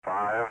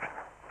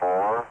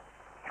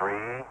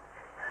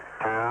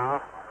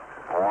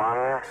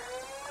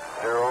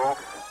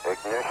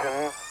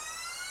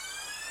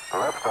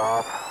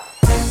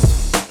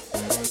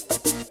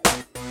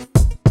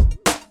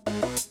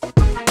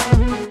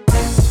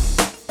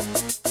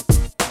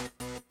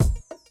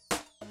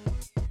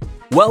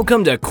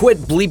Welcome to Quit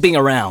Bleeping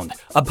Around,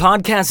 a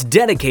podcast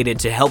dedicated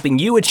to helping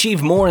you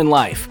achieve more in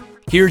life.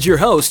 Here's your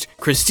host,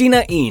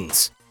 Christina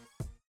Eanes.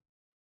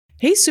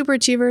 Hey, Super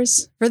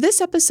Achievers. For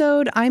this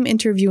episode, I'm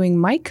interviewing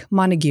Mike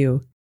Montague.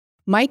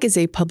 Mike is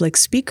a public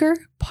speaker,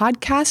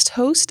 podcast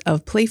host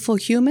of Playful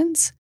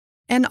Humans,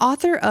 and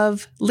author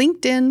of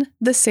LinkedIn,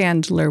 The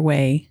Sandler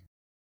Way.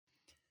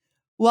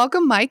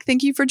 Welcome, Mike.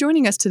 Thank you for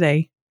joining us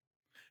today.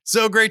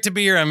 So great to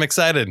be here. I'm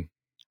excited.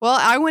 Well,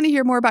 I want to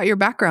hear more about your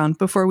background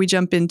before we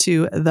jump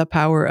into the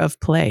power of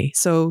play.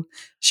 So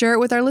share it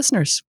with our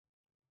listeners.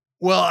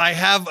 Well, I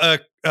have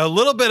a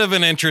little bit of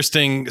an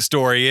interesting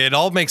story. It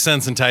all makes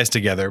sense and ties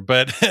together.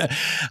 But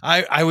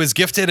I was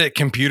gifted at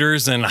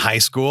computers in high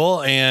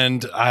school,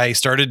 and I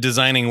started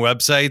designing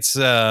websites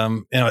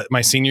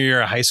my senior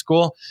year of high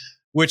school,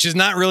 which is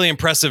not really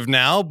impressive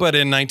now. But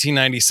in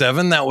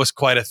 1997, that was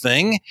quite a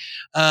thing.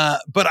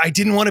 But I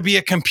didn't want to be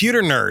a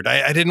computer nerd.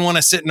 I didn't want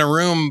to sit in a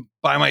room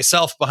by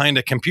myself behind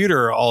a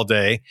computer all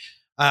day.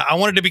 I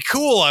wanted to be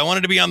cool. I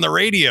wanted to be on the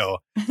radio.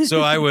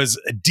 So I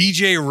was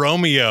DJ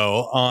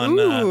Romeo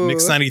on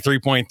Mix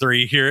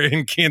 93.3 here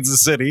in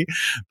Kansas City,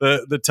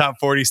 the top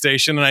 40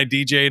 station. And I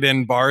DJ'd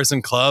in bars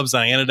and clubs.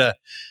 I ended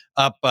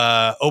up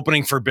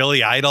opening for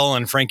Billy Idol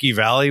and Frankie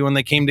Valli when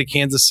they came to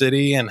Kansas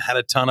City, and had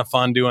a ton of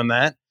fun doing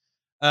that.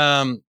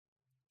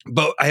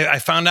 But I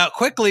found out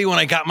quickly when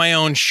I got my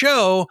own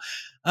show,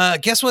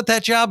 guess what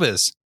that job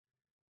is?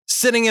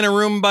 Sitting in a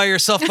room by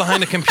yourself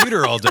behind a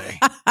computer all day.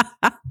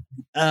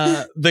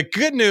 The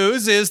good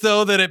news is,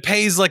 though, that it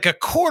pays like a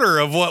quarter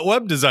of what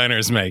web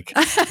designers make.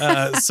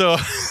 So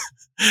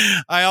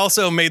I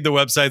also made the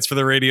websites for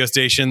the radio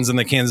stations and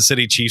the Kansas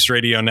City Chiefs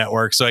radio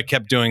network. So I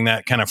kept doing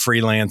that kind of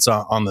freelance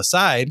on the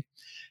side.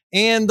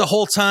 And the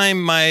whole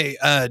time, my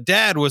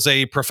dad was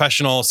a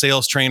professional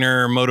sales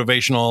trainer,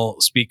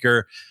 motivational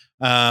speaker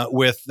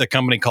with the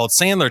company called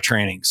Sandler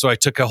Training. So I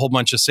took a whole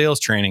bunch of sales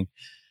training.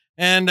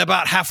 And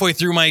about halfway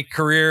through my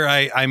career,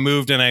 I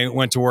moved and I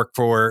went to work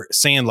for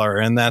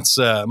Sandler. And that's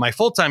my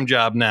full-time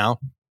job now,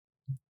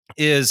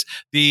 is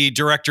the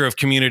director of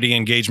community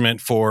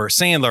engagement for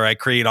Sandler. I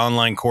create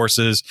online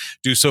courses,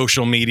 do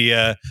social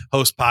media,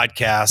 host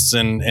podcasts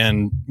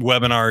and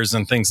webinars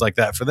and things like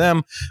that for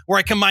them, where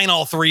I combine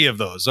all three of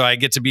those. So I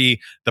get to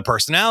be the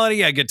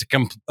personality. I get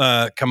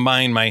to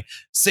combine my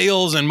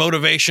sales and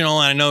motivational.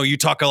 And I know you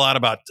talk a lot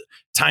about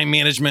time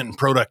management and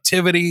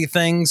productivity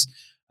things,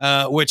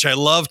 which I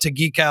love to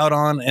geek out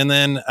on. And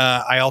then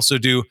I also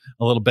do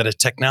a little bit of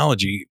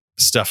technology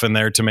stuff in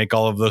there to make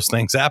all of those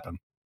things happen.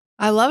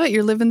 I love it.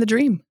 You're living the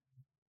dream.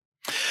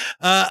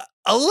 A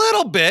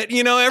little bit.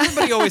 You know,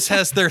 everybody always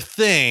has their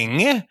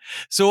thing.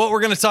 So what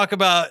we're going to talk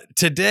about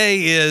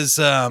today is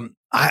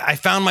I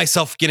found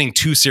myself getting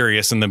too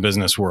serious in the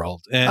business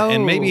world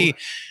and maybe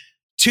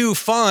too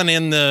fun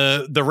in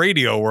the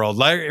radio world,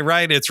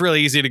 right? It's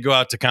really easy to go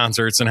out to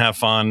concerts and have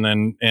fun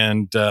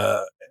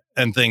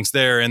and things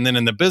there. And then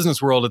in the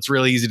business world, it's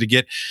really easy to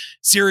get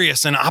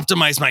serious and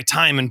optimize my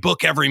time and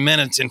book every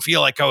minute and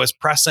feel like I was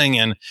pressing.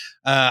 And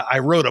I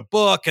wrote a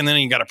book, and then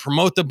you got to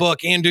promote the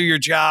book and do your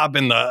job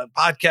and the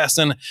podcast.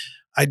 And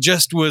I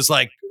just was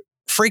like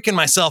freaking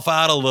myself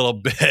out a little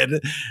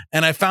bit.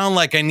 And I found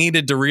like I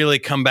needed to really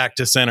come back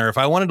to center. If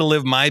I wanted to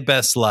live my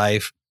best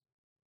life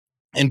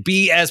and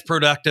be as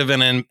productive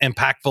and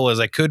impactful as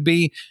I could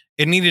be,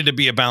 it needed to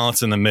be a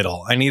balance in the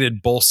middle. I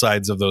needed both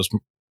sides of those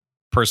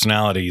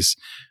personalities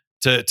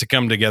to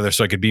come together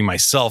so I could be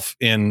myself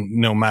in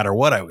no matter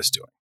what I was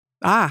doing.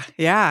 Ah,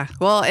 yeah.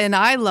 Well, and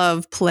I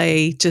love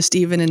play just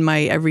even in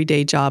my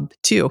everyday job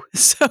too.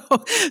 So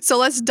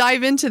let's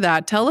dive into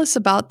that. Tell us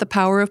about the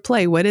power of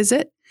play. What is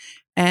it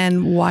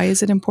and why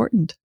is it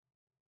important?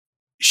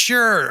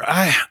 Sure.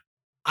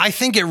 I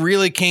think it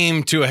really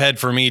came to a head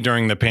for me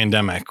during the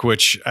pandemic,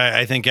 which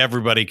I think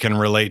everybody can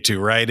relate to,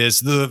 right? Is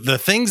the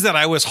things that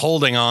I was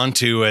holding on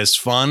to as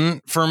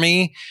fun for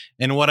me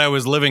and what I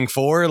was living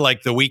for,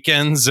 like the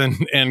weekends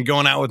and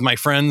going out with my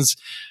friends,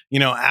 you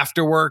know,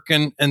 after work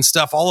and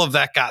stuff, all of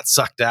that got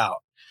sucked out.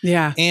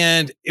 Yeah.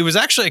 And it was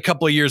actually a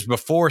couple of years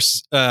before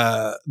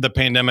the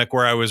pandemic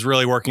where I was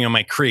really working on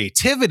my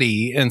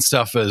creativity and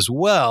stuff as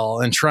well,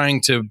 and trying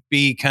to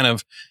be kind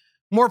of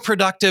more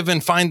productive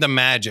and find the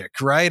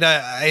magic, right?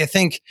 I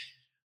think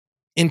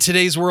in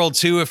today's world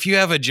too, if you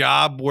have a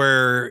job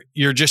where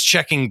you're just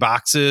checking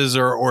boxes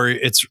or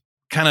it's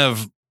kind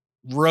of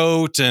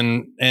rote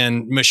and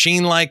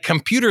machine-like,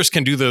 computers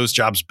can do those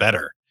jobs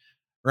better,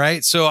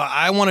 right? So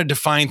I wanted to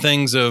find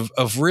things of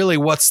really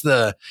what's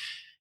the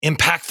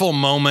impactful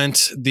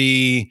moment,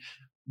 the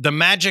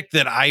magic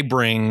that I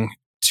bring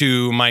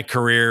to my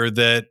career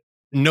that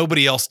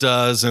nobody else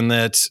does, and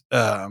that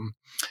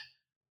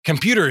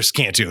computers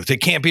can't do. They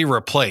can't be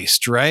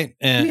replaced, right?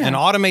 And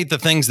automate the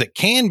things that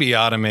can be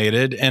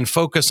automated and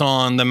focus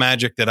on the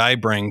magic that I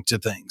bring to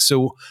things.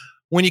 So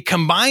when you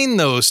combine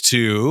those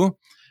two,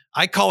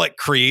 I call it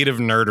creative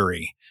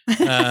nerdery.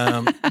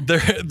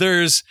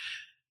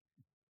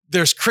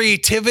 there's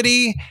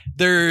creativity,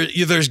 there's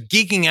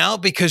geeking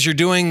out because you're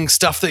doing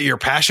stuff that you're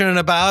passionate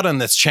about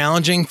and that's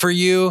challenging for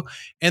you.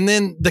 And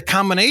then the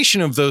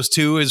combination of those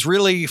two is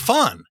really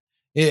fun.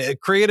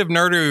 Creative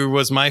nerdery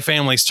was my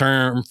family's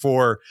term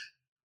for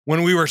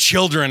when we were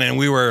children and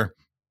we were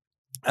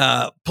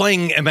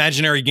playing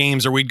imaginary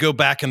games, or we'd go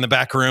back in the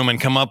back room and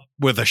come up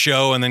with a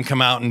show and then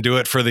come out and do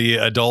it for the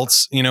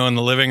adults, in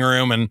the living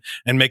room and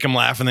make them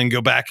laugh and then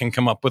go back and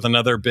come up with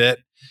another bit.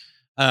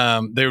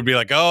 They would be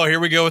like, oh,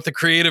 here we go with the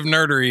creative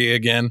nerdery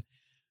again.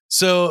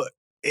 So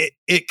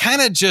it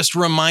kind of just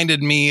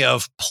reminded me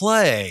of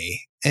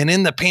play. And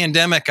in the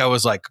pandemic, I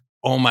was like,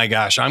 oh my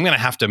gosh, I'm going to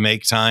have to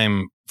make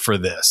time for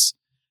this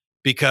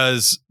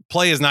because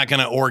play is not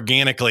going to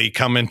organically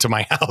come into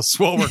my house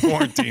while we're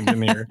quarantined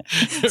in here.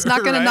 It's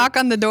not going to knock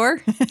on the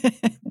door.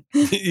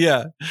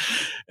 Yeah.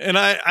 And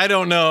I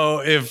don't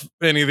know if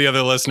any of the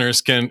other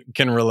listeners can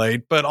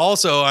relate, but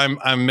also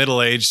I'm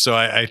middle-aged. So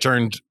I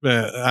turned,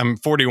 I'm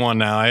 41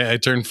 now. I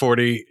turned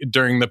 40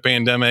 during the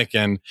pandemic.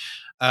 And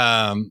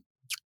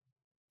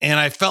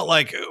I felt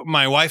like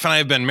my wife and I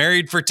have been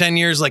married for 10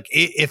 years. Like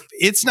if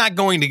it's not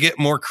going to get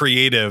more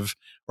creative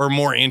or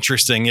more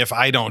interesting if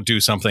I don't do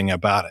something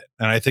about it.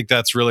 And I think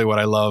that's really what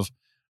I love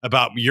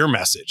about your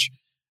message.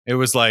 It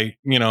was like,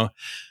 not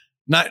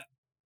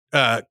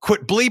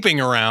quit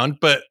bleeping around,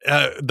 but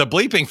the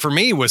bleeping for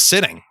me was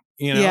sitting,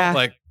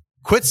 like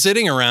quit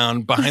sitting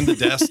around behind the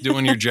desk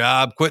doing your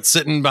job, quit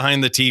sitting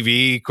behind the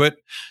TV, quit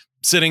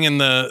sitting in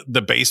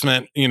the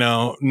basement,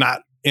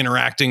 not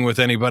interacting with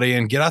anybody,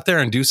 and get out there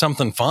and do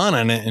something fun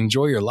and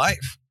enjoy your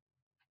life.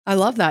 I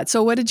love that.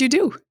 So what did you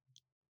do?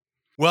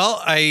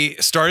 Well, I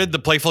started the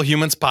Playful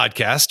Humans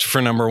podcast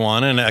for number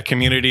one, and a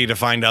community to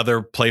find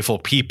other playful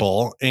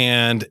people.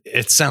 And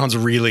it sounds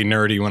really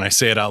nerdy when I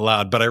say it out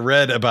loud, but I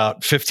read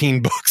about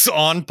 15 books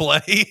on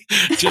play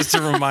just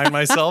to remind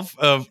myself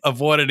of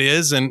what it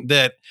is, and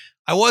that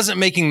I wasn't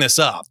making this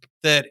up,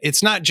 that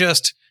it's not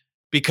just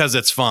because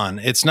it's fun.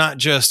 It's not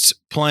just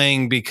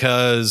playing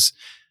because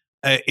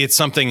it's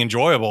something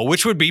enjoyable,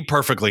 which would be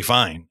perfectly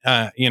fine.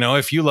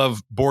 If you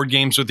love board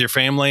games with your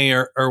family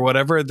or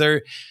whatever,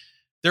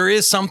 there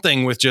is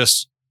something with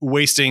just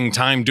wasting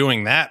time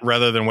doing that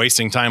rather than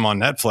wasting time on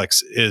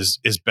Netflix is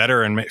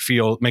better and makes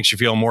you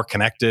feel more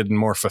connected and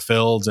more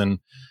fulfilled and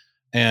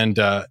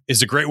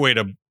is a great way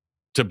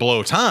to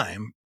blow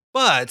time.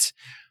 But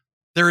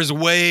there is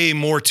way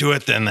more to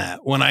it than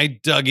that. When I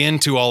dug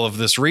into all of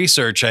this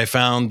research, I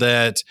found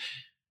that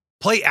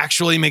play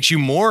actually makes you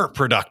more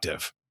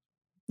productive.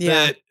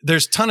 Yeah. That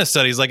there's a ton of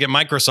studies, like at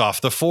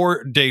Microsoft, the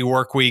 4-day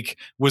work week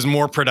was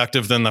more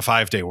productive than the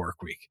 5-day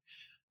work week.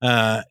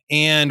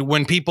 And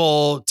when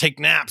people take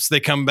naps,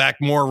 they come back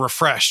more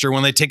refreshed, or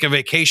when they take a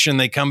vacation,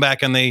 they come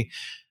back and they,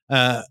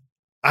 have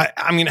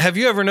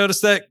you ever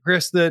noticed that,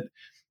 Chris, that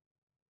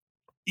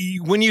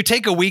when you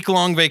take a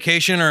week-long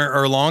vacation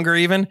or longer,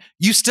 even,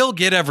 you still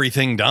get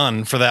everything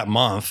done for that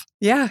month.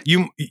 Yeah.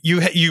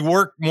 You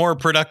work more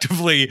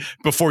productively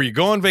before you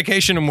go on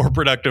vacation and more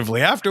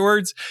productively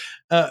afterwards.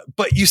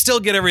 But you still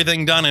get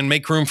everything done and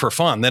make room for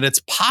fun. That it's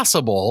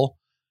possible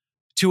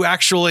to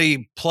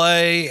actually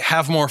play,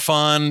 have more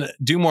fun,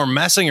 do more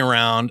messing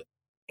around,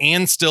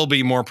 and still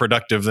be more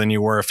productive than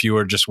you were if you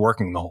were just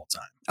working the whole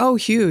time. Oh,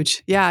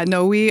 huge. Yeah,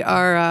 no, we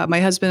are,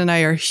 my husband and I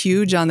are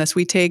huge on this.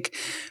 We take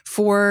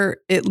 4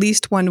 at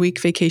least 1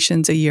 week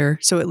vacations a year.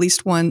 So at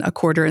least one a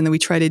quarter. And then we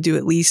try to do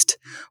at least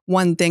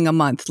one thing a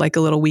month, like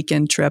a little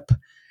weekend trip.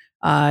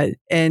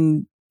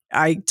 And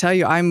I tell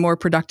you, I'm more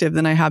productive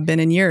than I have been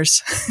in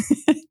years.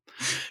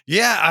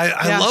 Yeah,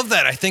 I love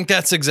that. I think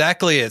that's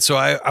exactly it. So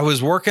I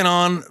was working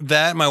on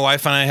that. My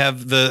wife and I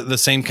have the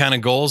same kind of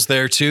goals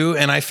there too.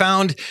 And I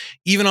found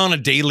even on a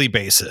daily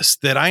basis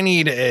that I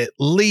need at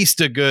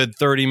least a good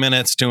 30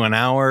 minutes to an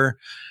hour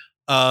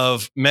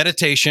of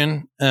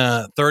meditation,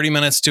 30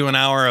 minutes to an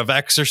hour of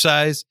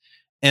exercise,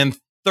 and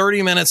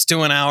 30 minutes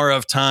to an hour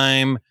of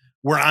time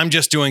where I'm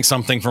just doing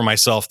something for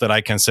myself that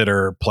I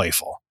consider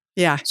playful.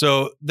 Yeah.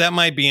 So that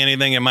might be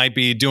anything. It might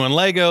be doing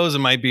Legos. It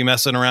might be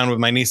messing around with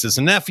my nieces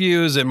and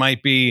nephews. It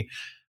might be,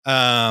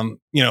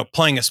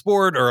 playing a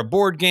sport or a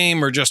board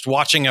game, or just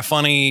watching a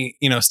funny,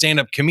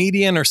 stand-up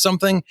comedian or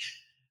something.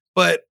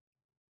 But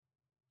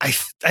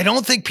I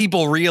don't think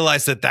people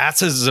realize that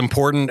that's as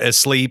important as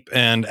sleep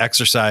and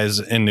exercise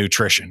and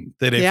nutrition.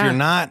 That if you're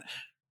not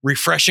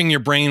refreshing your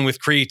brain with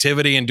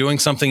creativity and doing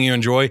something you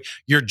enjoy,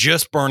 you're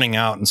just burning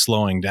out and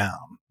slowing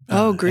down.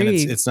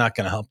 Agreed. It's not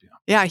going to help you.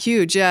 Yeah,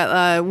 huge.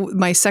 Yeah,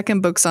 my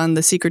second book's on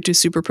the secret to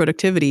super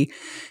productivity.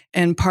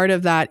 And part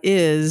of that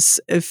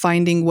is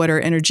finding what are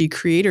energy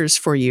creators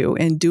for you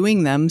and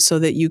doing them so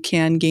that you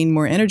can gain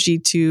more energy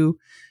to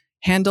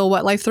handle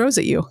what life throws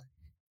at you.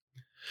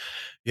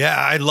 Yeah,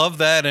 I love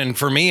that. And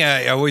for me,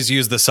 I always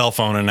use the cell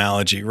phone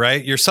analogy,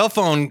 right? Your cell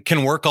phone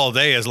can work all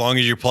day as long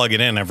as you plug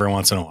it in every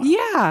once in a while.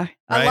 Yeah,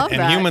 I love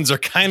that. And humans are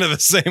kind of the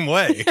same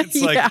way.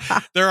 It's like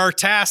there are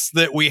tasks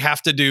that we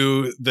have to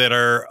do that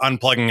are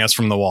unplugging us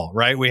from the wall,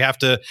 right? We have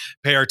to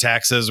pay our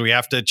taxes. We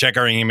have to check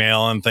our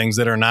email and things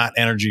that are not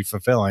energy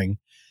fulfilling.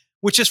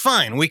 which is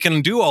fine. We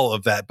can do all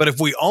of that. But if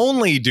we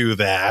only do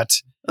that,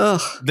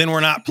 then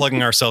we're not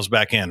plugging ourselves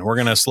back in. We're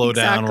going to slow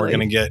down. We're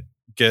going to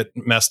get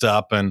messed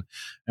up and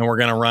we're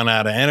going to run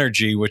out of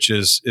energy, which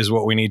is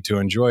what we need to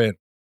enjoy it.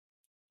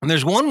 And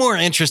there's one more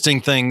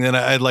interesting thing that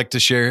I'd like to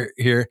share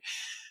here,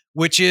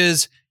 which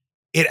is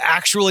it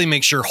actually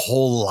makes your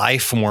whole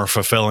life more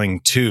fulfilling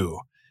too.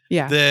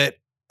 Yeah. That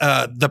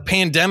the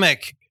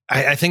pandemic,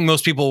 I think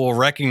most people will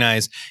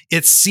recognize,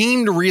 it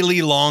seemed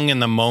really long in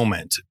the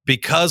moment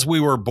because we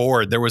were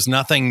bored. There was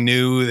nothing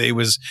new.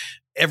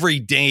 Every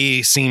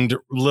day seemed a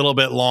little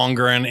bit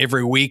longer and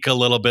every week a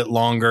little bit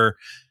longer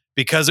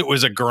because it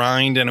was a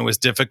grind and it was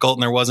difficult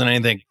and there wasn't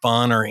anything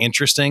fun or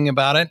interesting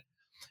about it.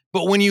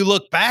 But when you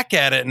look back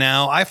at it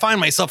now, I find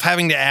myself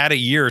having to add a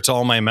year to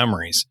all my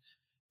memories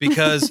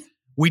because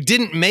we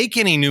didn't make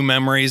any new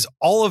memories.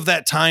 All of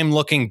that time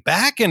looking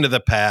back into the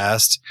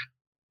past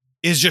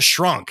is just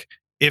shrunk.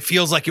 It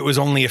feels like it was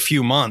only a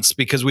few months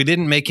because we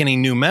didn't make any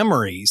new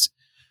memories.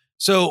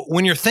 So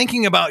when you're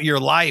thinking about your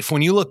life,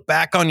 when you look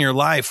back on your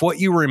life, what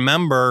you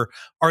remember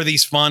are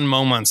these fun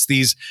moments,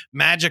 these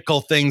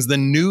magical things, the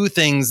new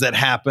things that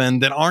happen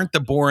that aren't the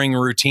boring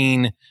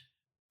routine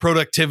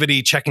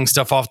productivity, checking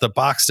stuff off the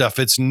box stuff.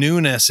 It's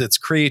newness, it's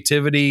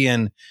creativity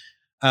and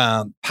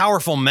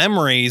powerful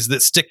memories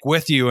that stick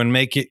with you and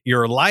make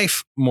your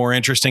life more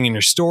interesting and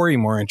your story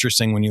more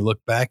interesting when you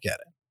look back at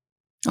it.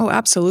 Oh,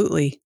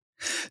 absolutely.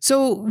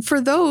 So for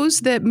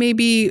those that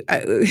maybe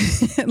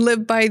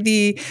live by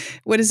the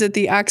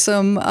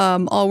axiom,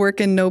 all work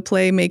and no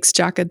play makes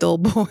Jack a dull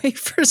boy,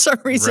 for some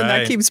reason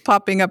that keeps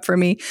popping up for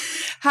me.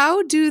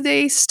 How do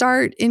they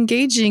start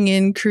engaging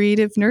in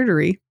creative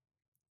nerdery?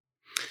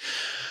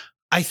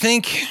 I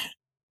think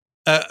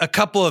a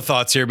couple of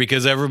thoughts here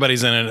because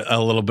everybody's in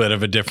a little bit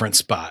of a different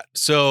spot.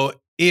 So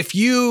if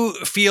you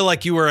feel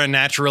like you are a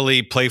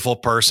naturally playful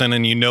person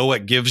and you know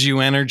what gives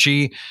you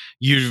energy,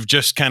 you've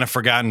just kind of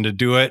forgotten to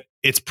do it.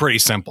 It's pretty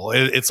simple.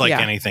 It's like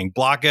anything.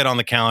 Block it on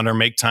the calendar,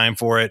 make time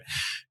for it.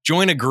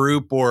 Join a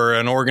group or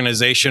an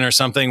organization or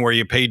something where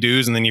you pay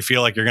dues and then you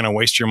feel like you're going to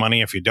waste your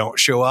money if you don't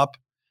show up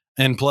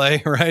and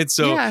play, right?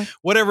 So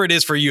whatever it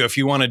is for you, if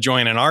you want to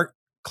join an art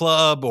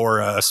club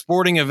or a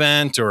sporting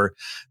event, or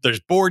there's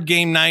board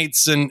game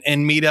nights and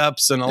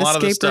meetups, and a lot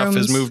of the stuff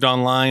has moved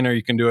online or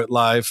you can do it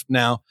live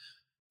now.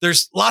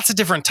 There's lots of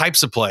different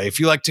types of play. If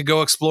you like to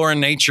go explore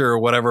in nature or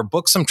whatever,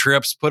 book some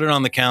trips, put it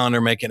on the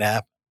calendar, make it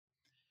happen.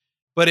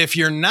 But if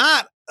you're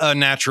not a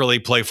naturally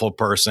playful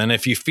person,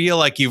 if you feel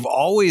like you've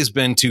always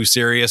been too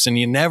serious and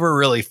you never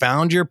really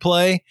found your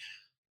play,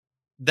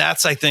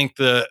 that's, I think,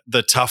 the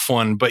tough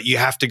one. But you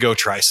have to go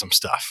try some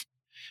stuff.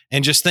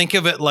 And just think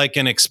of it like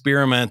an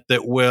experiment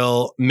that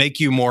will make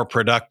you more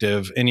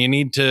productive. And you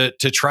need to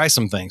try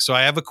some things. So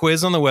I have a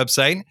quiz on the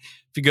website.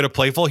 If you go to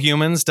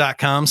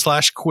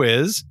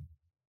playfulhumans.com/quiz,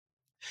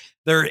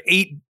 there are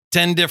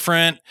 10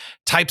 different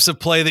types of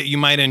play that you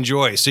might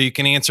enjoy. So you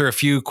can answer a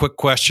few quick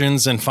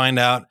questions and find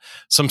out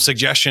some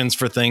suggestions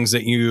for things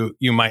that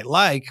you might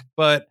like.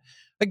 But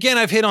again,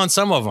 I've hit on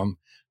some of them.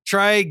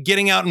 Try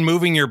getting out and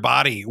moving your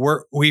body.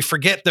 We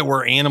forget that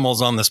we're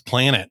animals on this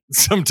planet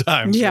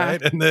sometimes,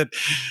 right? And that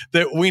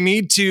we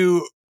need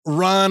to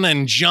run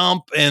and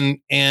jump and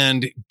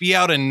be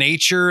out in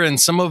nature. And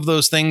some of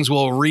those things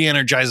will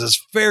re-energize us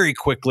very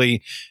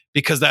quickly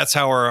because that's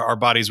how our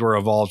bodies were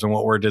evolved and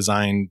what we're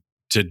designed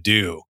to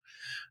do.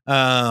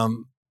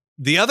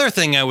 The other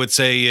thing I would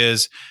say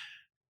is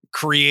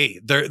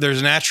create.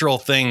 There's natural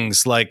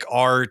things like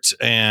art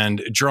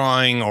and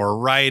drawing or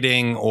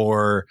writing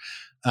or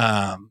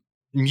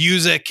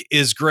music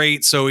is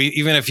great. So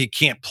even if you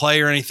can't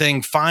play or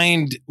anything,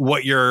 find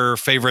what your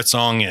favorite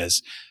song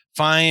is.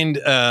 Find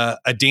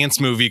a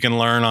dance move you can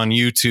learn on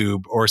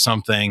YouTube or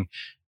something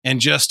and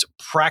just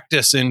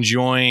practice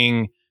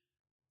enjoying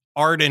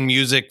art and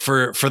music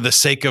for the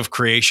sake of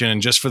creation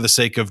and just for the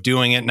sake of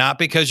doing it, not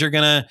because you're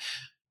going to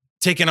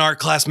take an art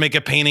class, make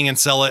a painting and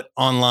sell it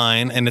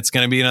online and it's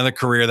going to be another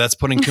career. That's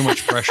putting too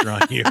much pressure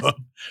on you,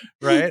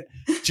 right?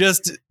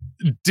 Just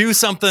do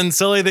something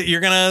silly that you're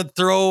going to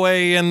throw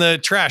away in the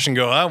trash and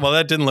go, oh, well,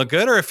 that didn't look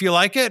good. Or if you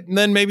like it,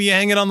 then maybe you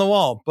hang it on the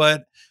wall.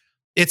 But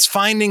it's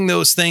finding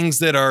those things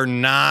that are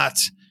not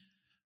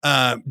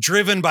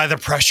driven by the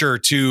pressure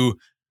to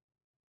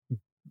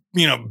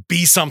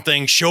be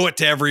something, show it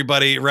to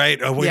everybody, right?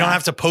 We don't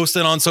have to post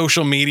it on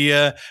social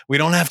media. We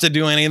don't have to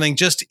do anything.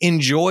 Just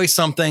enjoy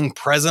something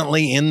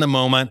presently in the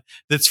moment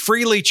that's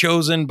freely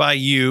chosen by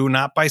you,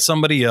 not by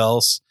somebody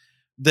else,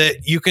 that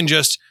you can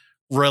just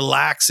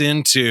relax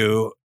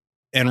into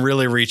and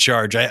really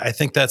recharge. I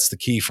think that's the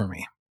key for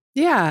me.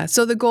 Yeah.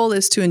 So the goal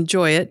is to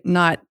enjoy it,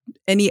 not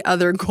any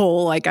other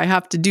goal, like I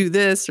have to do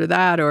this or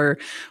that or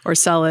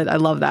sell it. I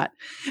love that.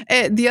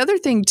 The other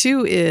thing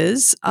too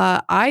is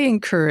I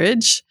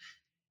encourage,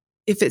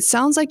 if it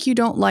sounds like you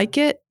don't like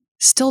it,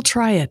 still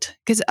try it.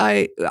 Because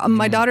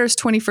my daughter's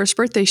 21st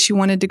birthday, she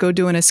wanted to go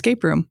do an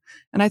escape room.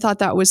 And I thought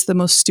that was the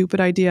most stupid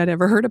idea I'd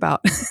ever heard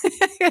about.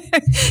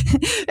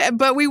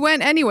 But we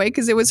went anyway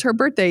because it was her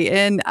birthday.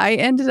 And I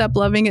ended up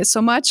loving it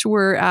so much.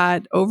 We're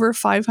at over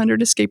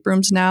 500 escape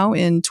rooms now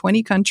in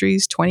 20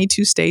 countries,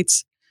 22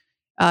 states.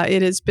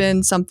 It has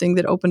been something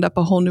that opened up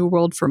a whole new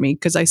world for me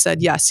because I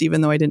said yes,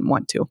 even though I didn't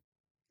want to.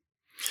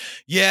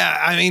 Yeah,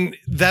 I mean,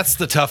 that's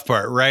the tough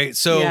part, right?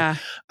 So Yeah.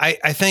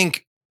 I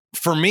think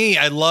for me,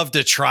 I love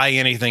to try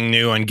anything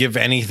new and give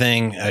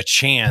anything a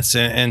chance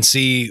and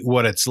see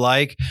what it's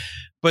like.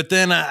 But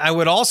then I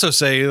would also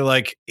say,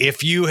 like,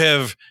 if you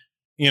have,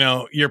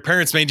 your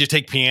parents made you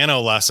take piano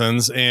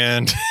lessons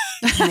and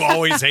you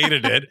always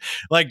hated it,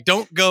 like,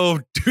 don't go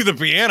do the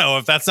piano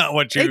if that's not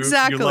what you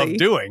love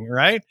doing,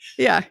 right?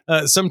 Yeah.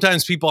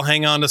 Sometimes people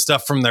hang on to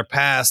stuff from their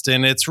past,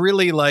 and it's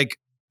really like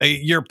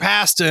your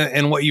past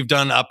and what you've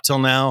done up till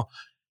now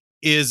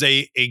is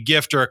a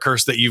gift or a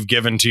curse that you've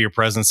given to your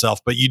present self,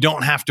 but you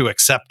don't have to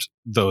accept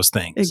those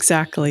things.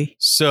 Exactly.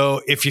 So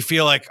if you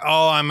feel like,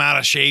 oh, I'm out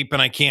of shape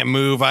and I can't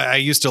move, I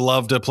used to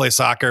love to play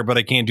soccer, but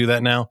I can't do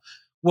that now.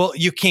 Well,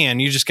 you can.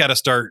 You just got to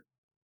start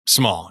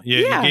small.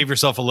 You gave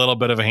yourself a little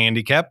bit of a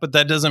handicap, but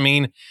that doesn't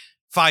mean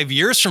 5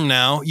 years from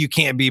now, you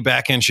can't be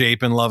back in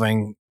shape and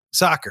loving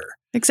soccer.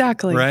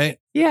 Exactly. Right.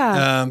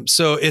 Yeah.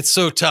 So it's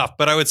so tough,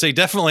 but I would say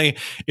definitely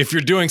if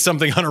you're doing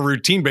something on a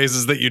routine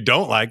basis that you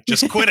don't like,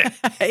 just quit it.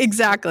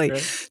 Exactly.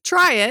 Okay.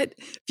 Try it.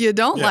 If you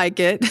don't like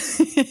it,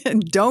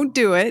 don't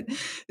do it.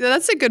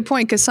 That's a good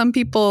point because some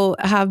people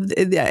have,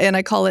 and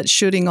I call it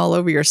shoulding all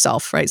over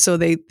yourself, right? So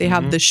they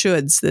have the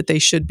shoulds that they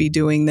should be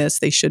doing this,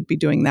 they should be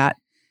doing that.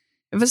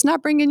 If it's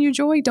not bringing you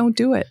joy, don't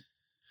do it.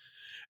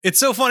 It's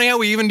so funny how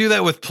we even do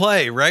that with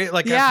play, right?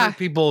 Like I've heard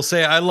people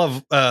say, I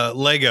love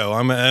Lego.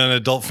 I'm an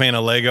adult fan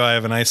of Lego. I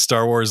have a nice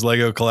Star Wars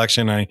Lego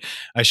collection. I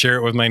share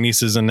it with my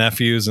nieces and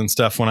nephews and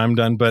stuff when I'm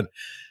done. But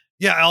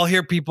yeah, I'll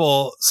hear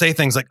people say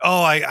things like,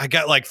 oh, I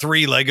got like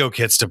 3 Lego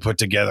kits to put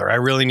together. I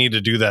really need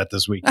to do that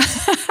this week.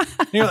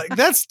 You're like,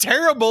 that's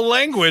terrible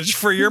language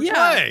for your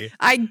play.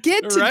 I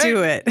get to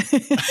do it.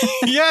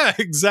 Yeah,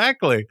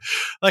 exactly.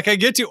 Like I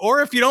get to,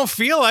 or if you don't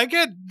feel like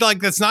it, like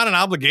that's not an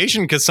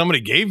obligation because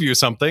somebody gave you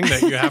something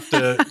that you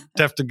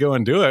have to go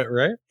and do it,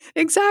 right?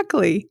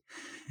 Exactly.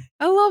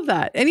 I love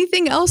that.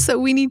 Anything else that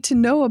we need to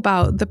know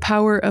about the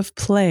power of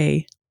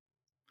play?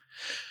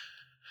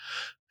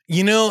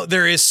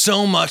 There is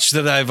so much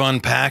that I've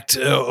unpacked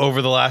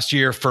over the last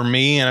year for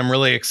me, and I'm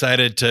really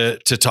excited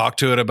to talk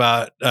to it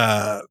about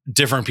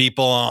different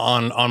people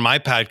on my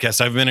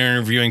podcast. I've been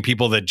interviewing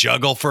people that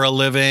juggle for a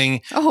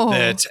living.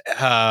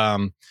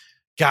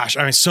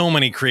 So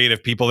many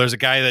creative people. There's a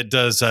guy that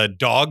does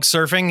dog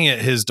surfing.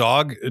 His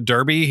dog,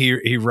 Derby,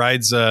 he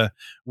rides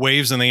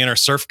waves and they enter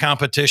surf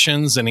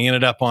competitions, and he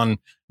ended up on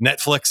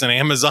Netflix and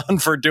Amazon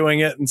for doing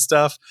it and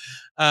stuff.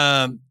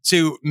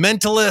 To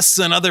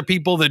mentalists and other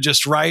people that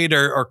just write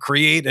or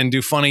create and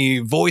do funny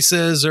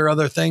voices or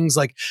other things.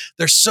 Like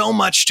there's so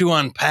much to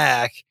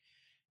unpack.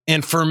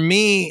 And for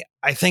me,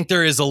 I think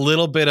there is a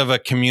little bit of a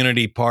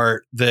community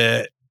part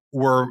that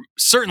we're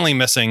certainly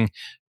missing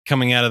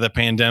coming out of the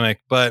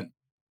pandemic. But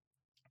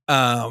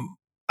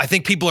I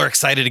think people are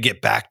excited to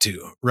get back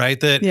to,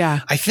 right?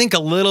 I think a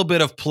little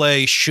bit of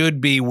play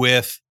should be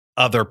with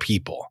other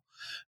people.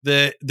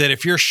 That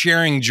if you're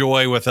sharing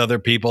joy with other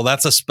people,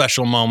 that's a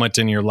special moment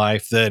in your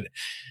life that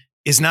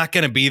is not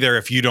going to be there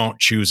if you don't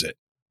choose it.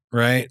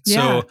 Right.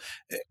 Yeah. So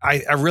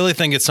I really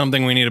think it's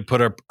something we need to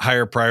put a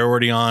higher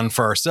priority on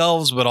for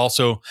ourselves, but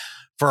also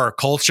for our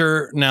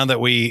culture now that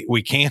we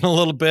can a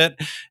little bit,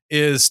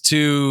 is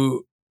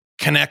to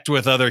connect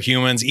with other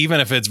humans, even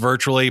if it's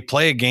virtually,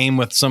 play a game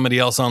with somebody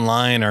else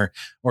online or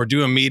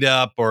do a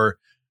meetup or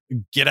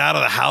get out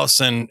of the house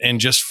and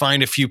just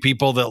find a few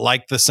people that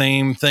like the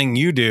same thing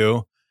you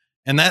do.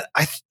 And that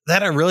I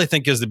really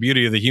think is the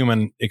beauty of the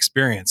human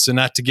experience. So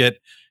not to get,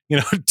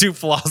 too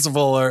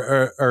philosophical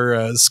or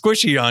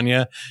squishy on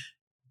you,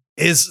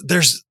 is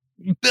there's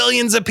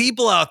billions of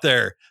people out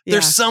there. Yeah.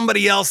 There's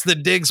somebody else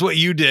that digs what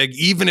you dig,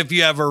 even if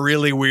you have a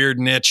really weird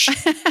niche,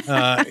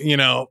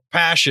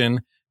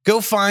 passion.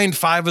 Go find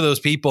 5 of those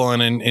people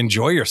and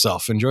enjoy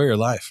yourself, enjoy your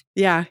life.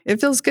 Yeah,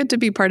 it feels good to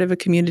be part of a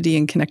community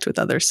and connect with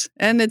others.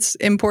 And it's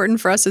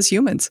important for us as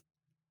humans.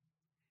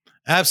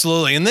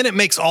 Absolutely. And then it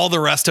makes all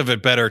the rest of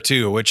it better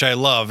too, which I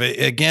love.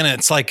 Again,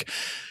 it's like,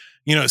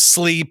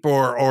 sleep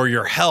or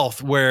your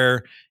health,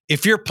 where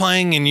if you're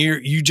playing and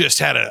you just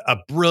had a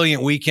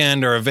brilliant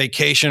weekend or a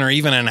vacation or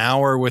even an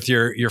hour with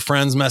your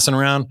friends messing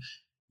around,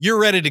 you're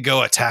ready to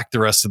go attack the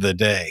rest of the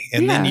day.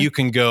 And then you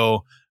can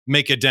go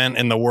make a dent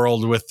in the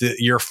world with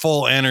your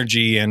full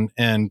energy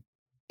and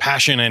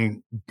passion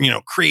and,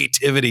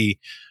 creativity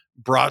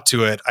brought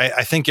to it.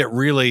 I think it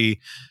really,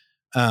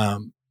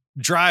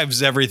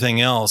 drives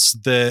everything else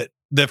that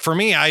for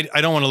me, I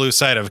don't want to lose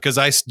sight of, because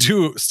I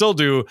still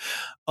do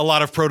a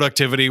lot of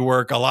productivity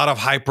work, a lot of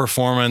high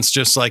performance,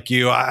 just like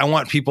you. I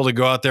want people to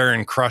go out there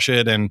and crush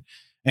it and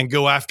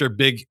go after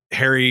big,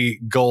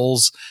 hairy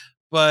goals.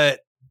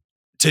 But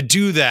to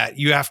do that,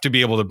 you have to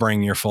be able to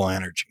bring your full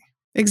energy.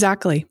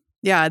 Exactly.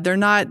 Yeah,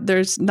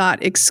 there's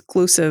not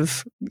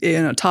exclusive,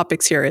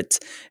 topics here.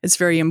 It's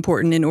very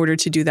important in order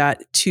to do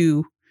that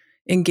to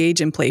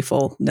engage in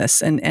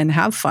playfulness and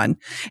have fun.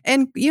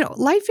 And,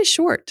 life is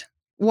short.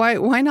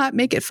 Why not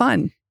make it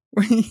fun?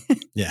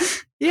 Yeah.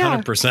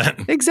 Yeah.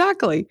 100%.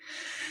 Exactly.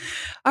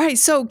 All right.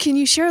 So can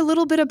you share a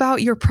little bit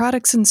about your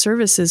products and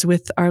services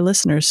with our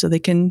listeners so they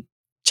can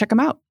check them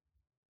out?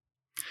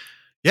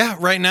 Yeah,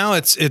 right now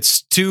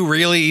it's two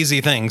really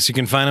easy things. You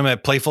can find them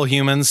at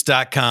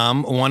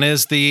playfulhumans.com. One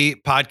is the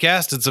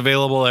podcast. It's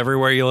available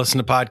everywhere you listen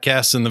to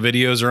podcasts, and the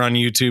videos are on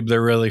YouTube.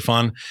 They're really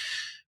fun.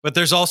 But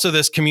there's also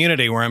this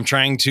community where I'm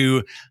trying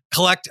to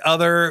collect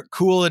other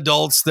cool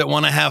adults that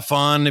want to have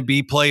fun,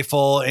 be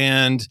playful,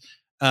 and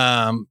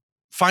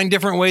find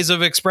different ways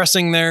of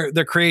expressing their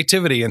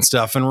creativity and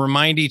stuff, and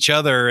remind each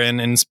other and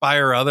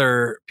inspire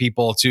other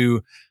people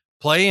to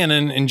play and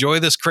enjoy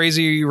this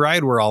crazy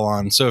ride we're all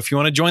on. So if you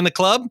want to join the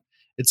club,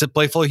 it's at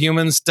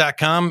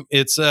playfulhumans.com.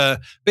 It's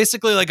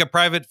basically like a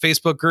private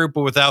Facebook group,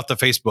 but without the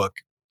Facebook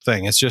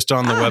thing. It's just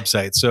on the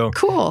website. So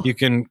cool. You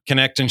can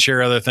connect and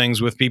share other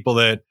things with people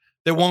that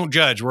won't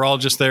judge. We're all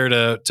just there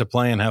to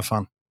play and have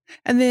fun.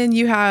 And then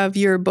you have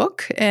your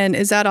book, and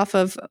is that off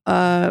of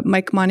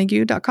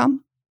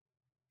MikeMontague.com?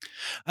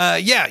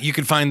 Yeah, you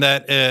can find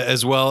that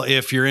as well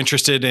if you're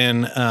interested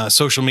in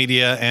social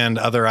media and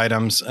other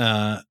items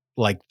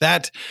like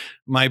that.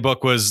 My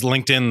book was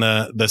LinkedIn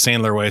the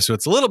Sandler way, so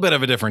it's a little bit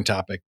of a different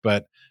topic,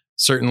 but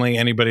certainly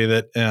anybody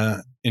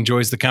that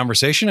enjoys the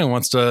conversation and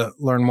wants to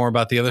learn more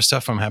about the other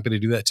stuff, I'm happy to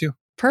do that too.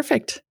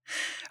 Perfect.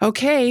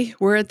 Okay,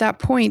 we're at that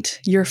point.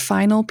 Your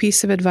final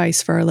piece of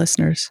advice for our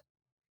listeners.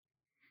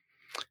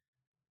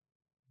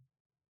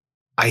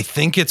 I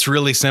think it's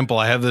really simple.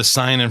 I have this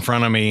sign in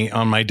front of me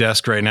on my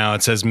desk right now.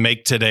 It says,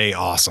 "Make today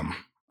awesome."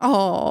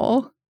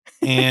 Oh.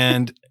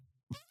 And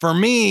for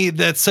me,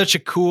 that's such a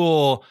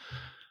cool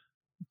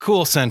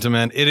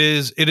sentiment. It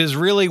is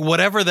really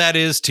whatever that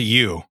is to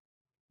you.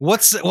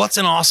 What's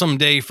an awesome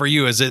day for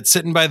you? Is it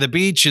sitting by the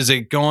beach? Is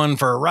it going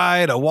for a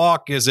ride, a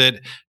walk? Is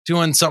it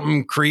doing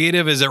something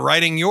creative? Is it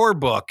writing your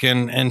book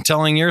and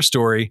telling your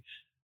story?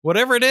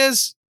 Whatever it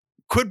is,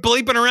 quit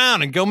bleeping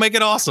around and go make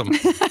it awesome.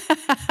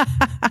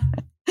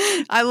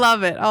 I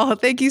love it. Oh,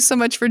 thank you so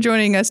much for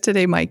joining us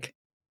today, Mike.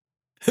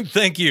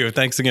 Thank you.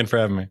 Thanks again for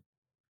having me.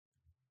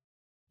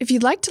 If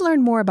you'd like to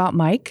learn more about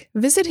Mike,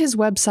 visit his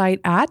website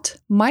at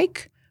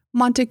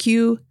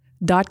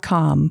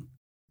MikeMontague.com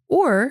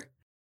or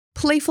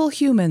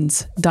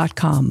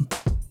playfulhumans.com.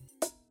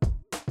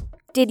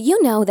 Did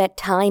you know that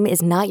time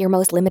is not your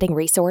most limiting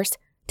resource?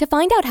 To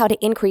find out how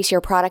to increase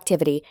your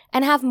productivity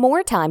and have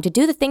more time to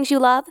do the things you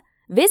love,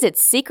 visit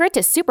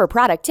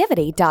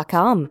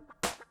secrettosuperproductivity.com.